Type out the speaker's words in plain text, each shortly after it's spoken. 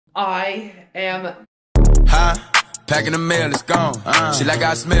I am Huh? Packing the mail, it's gone. She like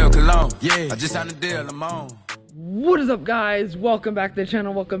I smell cologne. Yeah, I just signed a deal, I'm on. What is up, guys? Welcome back to the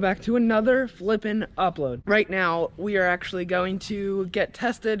channel. Welcome back to another flippin' upload. Right now, we are actually going to get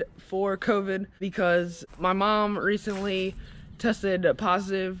tested for COVID because my mom recently tested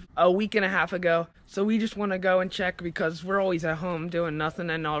positive a week and a half ago. So we just want to go and check because we're always at home doing nothing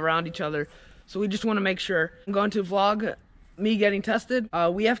and all around each other. So we just want to make sure. I'm going to vlog me getting tested.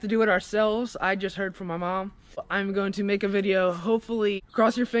 We have to do it ourselves. I just heard from my mom. I'm going to make a video, hopefully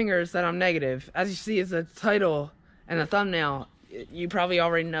cross your fingers that I'm negative. As you see, it's a title and a thumbnail. You probably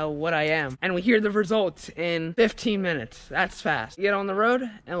already know what I am. And we hear the results in 15 minutes. That's fast. Get on the road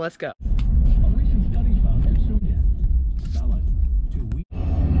and let's go.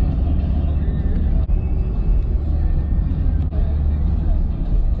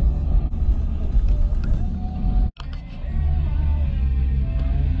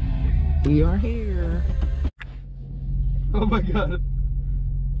 We are here. Oh my god.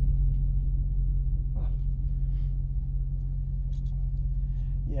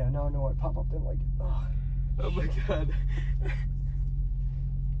 Yeah, now I know why pop-up didn't like it. Oh my god.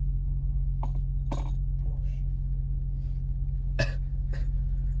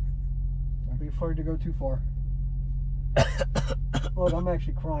 Don't be afraid to go too far. Look, I'm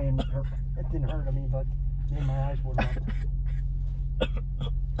actually crying. It didn't hurt me, but made my eyes water up.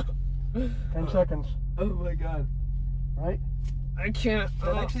 10 seconds. Oh my god. Right? I can't.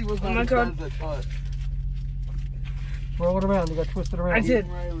 That actually was not my as god. bad as I thought. Swirl it around. You got twisted around. I did.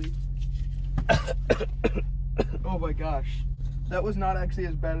 Riley. Oh my gosh. That was not actually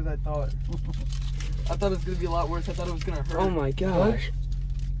as bad as I thought. I thought it was going to be a lot worse. I thought it was going to hurt. Oh my gosh.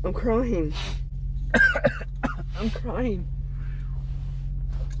 I'm crying. I'm crying.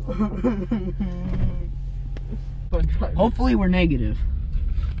 Hopefully we're negative.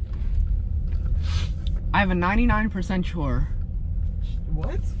 I have a 99% sure.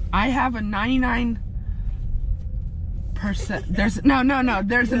 What? I have a 99%. There's no.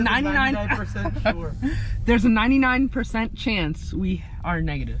 There's a 99% sure. There's a 99% chance we are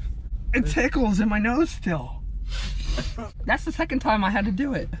negative. It tickles in my nose still. That's the second time I had to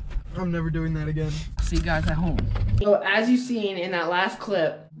do it. I'm never doing that again. See you guys at home. So as you've seen in that last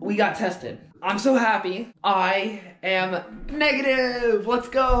clip, we got tested. I'm so happy. I am negative. Let's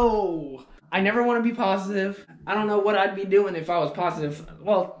go. I never want to be positive. I don't know what I'd be doing if I was positive.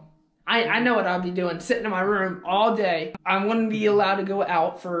 Well, I know what I'd be doing. Sitting in my room all day. I wouldn't be allowed to go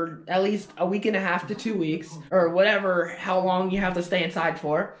out for at least a week and a half to 2 weeks. Or whatever, how long you have to stay inside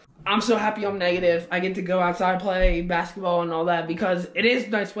for. I'm so happy I'm negative. I get to go outside, play basketball and all that because it is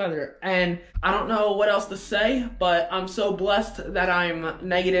nice weather. And I don't know what else to say, but I'm so blessed that I'm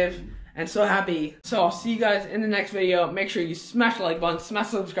negative. And so happy. So I'll see you guys in the next video. Make sure you smash the like button,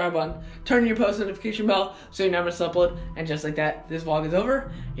 smash the subscribe button, turn your post notification bell so you never miss an upload. And just like that, this vlog is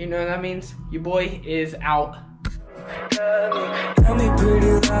over. You know what that means? Your boy is out. Tell me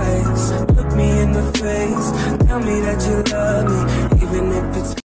pretty lies, look me in the face. Tell me that you love me.